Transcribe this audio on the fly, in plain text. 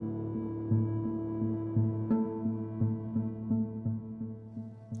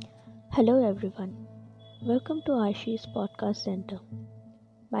Hello everyone. Welcome to Aishi's podcast center.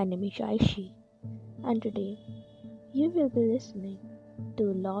 My name is Aishi and today you will be listening to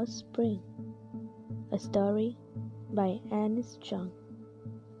Lost Spring, a story by Jung.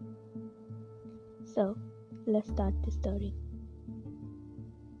 So, let's start the story.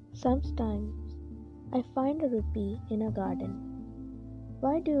 Sometimes I find a rupee in a garden.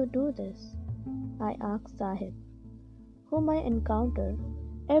 Why do you do this? I ask Sahib, whom I encounter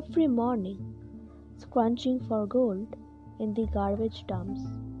every morning scrunching for gold in the garbage dumps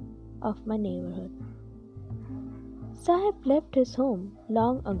of my neighborhood. Sahib left his home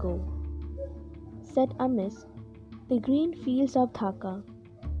long ago, set amidst the green fields of Dhaka.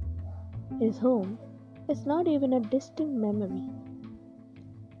 His home is not even a distinct memory.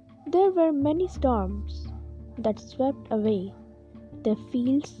 There were many storms that swept away their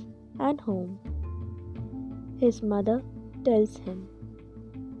fields and home. His mother tells him.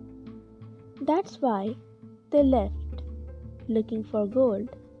 That's why they left, looking for gold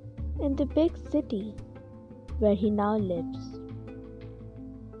in the big city where he now lives.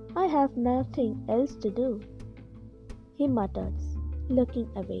 I have nothing else to do, he mutters, looking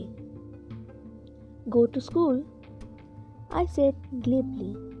away. Go to school? I said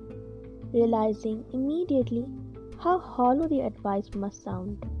glibly, realizing immediately how hollow the advice must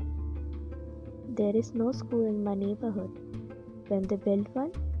sound. There is no school in my neighborhood. When they build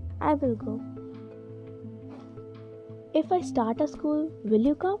one, I will go. If I start a school, will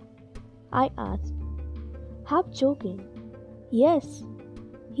you come? I asked, half joking. Yes,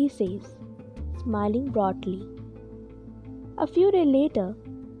 he says, smiling broadly. A few days later,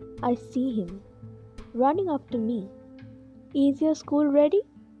 I see him running up to me. Is your school ready?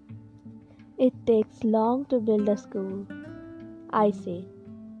 It takes long to build a school, I say,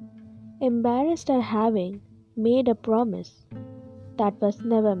 embarrassed at having made a promise that was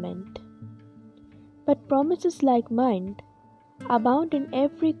never meant. But promises like mine abound in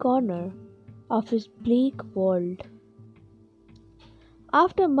every corner of his bleak world.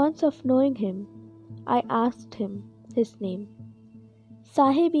 After months of knowing him, I asked him his name.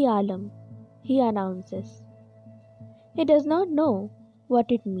 Sahib-e-Alam, he announces. He does not know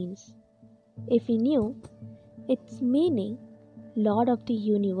what it means. If he knew its meaning, Lord of the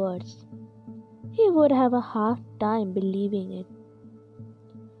Universe, he would have a hard time believing it.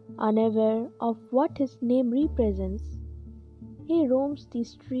 Unaware of what his name represents, he roams the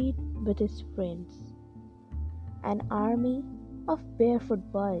street with his friends, an army of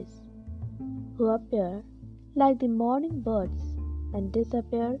barefoot boys who appear like the morning birds and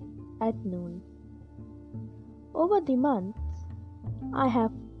disappear at noon. Over the months, I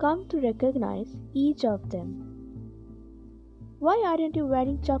have come to recognize each of them. Why aren't you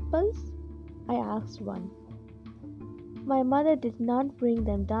wearing chappals? I asked one. My mother did not bring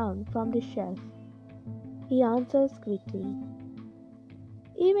them down from the shelf, he answers quickly.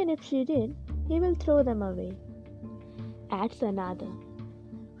 Even if she did, he will throw them away. Adds another,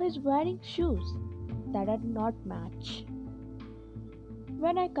 who is wearing shoes that do not match.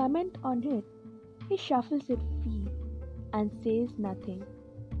 When I comment on it, he shuffles his feet and says nothing.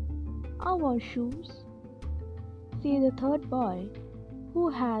 I want shoes, says the third boy, who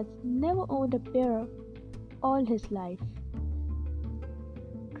has never owned a pair all his life.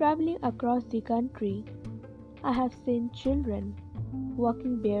 Traveling across the country, I have seen children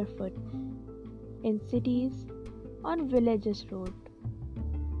walking barefoot in cities on villages' road.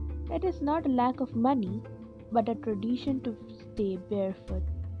 It is not a lack of money, but a tradition to stay barefoot,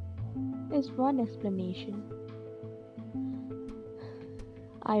 is one explanation.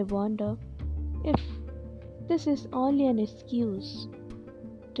 I wonder if this is only an excuse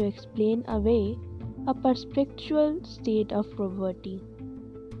to explain away a perpetual state of poverty.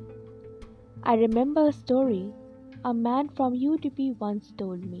 I remember a story a man from UTP once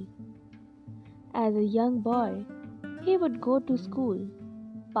told me. As a young boy, he would go to school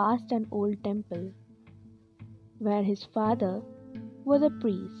past an old temple where his father was a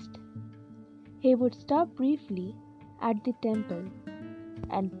priest. He would stop briefly at the temple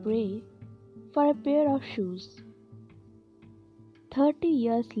and pray for a pair of shoes. 30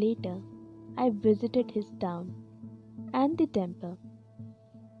 years later, I visited his town and the temple,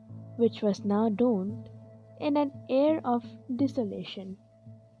 which was now donned in an air of desolation.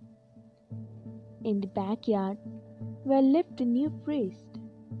 In the backyard where lived the new priest,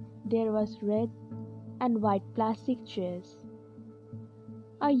 there was red and white plastic chairs.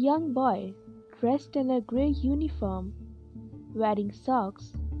 A young boy dressed in a grey uniform, wearing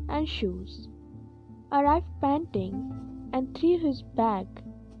socks and shoes, arrived panting and threw his bag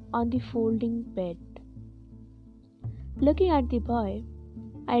on the folding bed. Looking at the boy,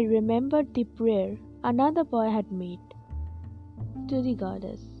 I remembered the prayer another boy had made to the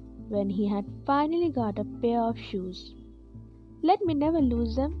goddess when he had finally got a pair of shoes. Let me never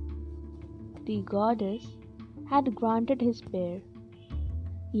lose them. The goddess had granted his prayer.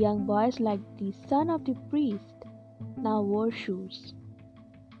 Young boys like the son of the priest now wore shoes.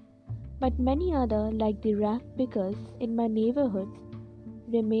 But many other, like the rag pickers in my neighborhood,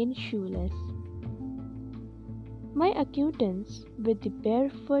 remained shoeless. My acquaintance with the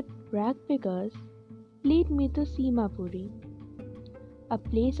barefoot rag pickers lead me to Simapuri, a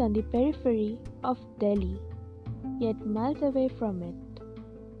place on the periphery of Delhi, yet miles away from it.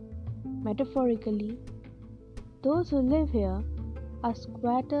 Metaphorically, those who live here are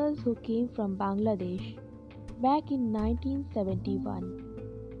squatters who came from Bangladesh back in 1971.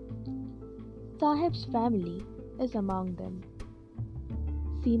 Sahib's family is among them.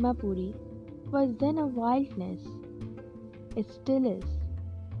 Simapuri was then a wilderness. It still is,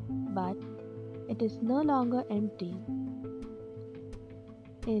 but it is no longer empty.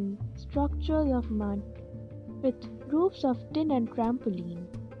 In structures of mud with roofs of tin and trampoline,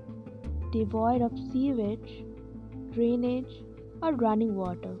 devoid of sewage, drainage, or running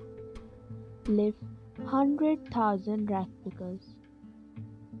water, live 100,000 rag pickers.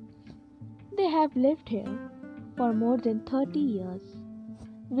 They have lived here for more than 30 years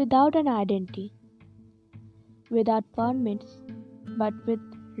without an identity, without permits, but with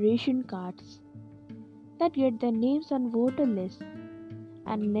ration cards that get their names on voter lists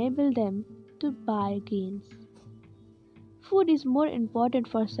and enable them to buy gains. Food is more important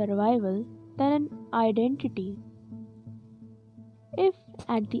for survival than an identity. If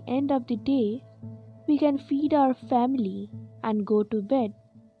at the end of the day we can feed our family and go to bed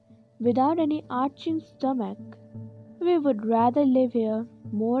without any arching stomach, we would rather live here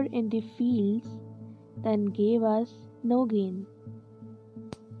more in the fields than gave us no gain.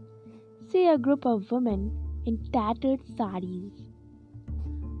 Say a group of women in tattered saris.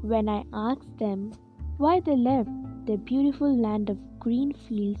 When I asked them why they left their beautiful land of green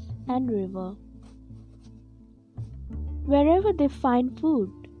fields and river, wherever they find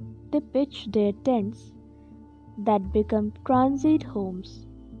food, they pitch their tents that become transit homes.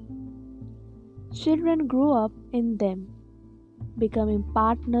 Children grow up in them, becoming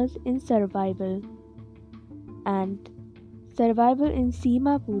partners in survival. And survival in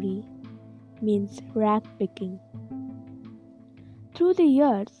Simapuri means rag picking. Through the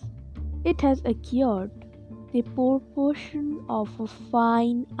years, it has acquired the proportion of a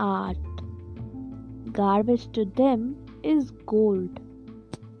fine art. Garbage to them is gold.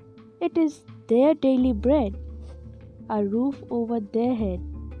 It is their daily bread, a roof over their head.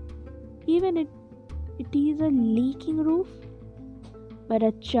 Even if it is a leaking roof, but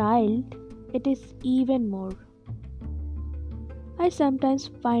a child, it is even more. I sometimes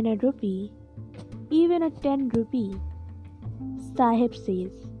find a rupee, even a 10 rupee, Sahib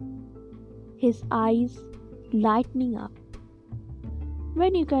says, his eyes lightening up.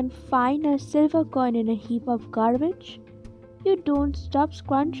 When you can find a silver coin in a heap of garbage, you don't stop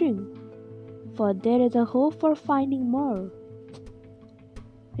scrunching, for there is a hope for finding more.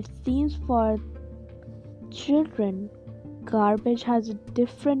 It seems for children, garbage has a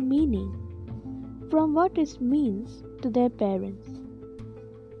different meaning from what it means to their parents.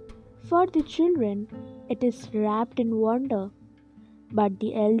 For the children, it is wrapped in wonder, but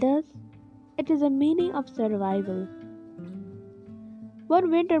the elders, it is a meaning of survival.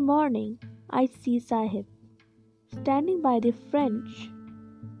 One winter morning, I see Sahib standing by the French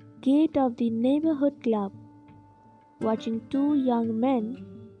gate of the neighborhood club, watching two young men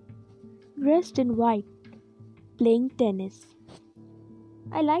dressed in white playing tennis.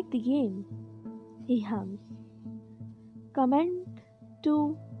 I like the game, he hums. Comment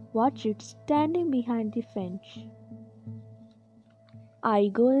to watch it standing behind the fence. I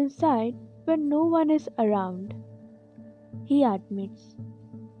go inside when no one is around, he admits.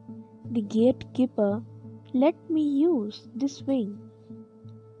 The gatekeeper let me use this wing.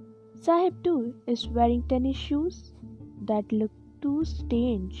 Sahib too is wearing tennis shoes that look too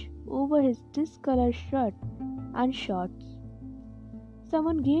strange over his discolored shirt and shorts.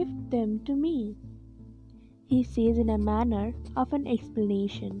 Someone gave them to me, he says in a manner of an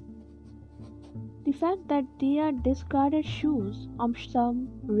explanation. The fact that they are discarded shoes of some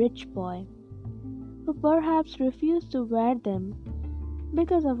rich boy, who perhaps refused to wear them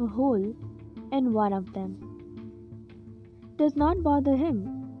because of a hole in one of them, does not bother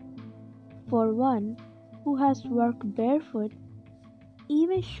him. For one who has worked barefoot,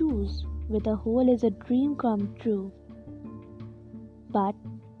 even shoes with a hole is a dream come true. But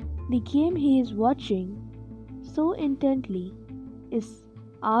the game he is watching so intently is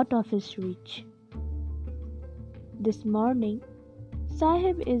out of his reach. This morning,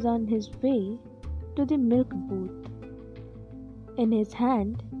 Sahib is on his way to the milk booth. In his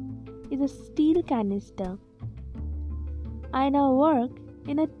hand is a steel canister. I now work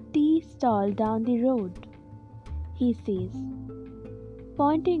in a tea stall down the road, he says,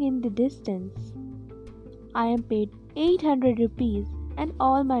 pointing in the distance. I am paid 800 rupees and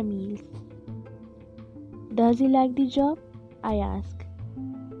all my meals. Does he like the job? I ask.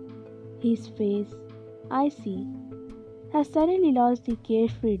 His face, I see, has suddenly lost the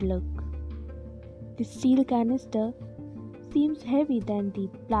carefree look. The steel canister seems heavier than the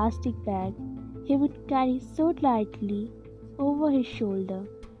plastic bag he would carry so lightly over his shoulder.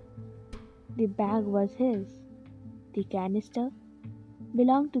 The bag was his. The canister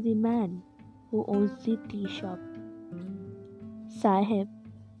belonged to the man who owns the tea shop. Sahib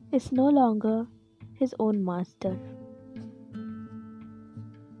is no longer his own master.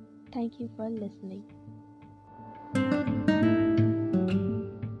 Thank you for listening.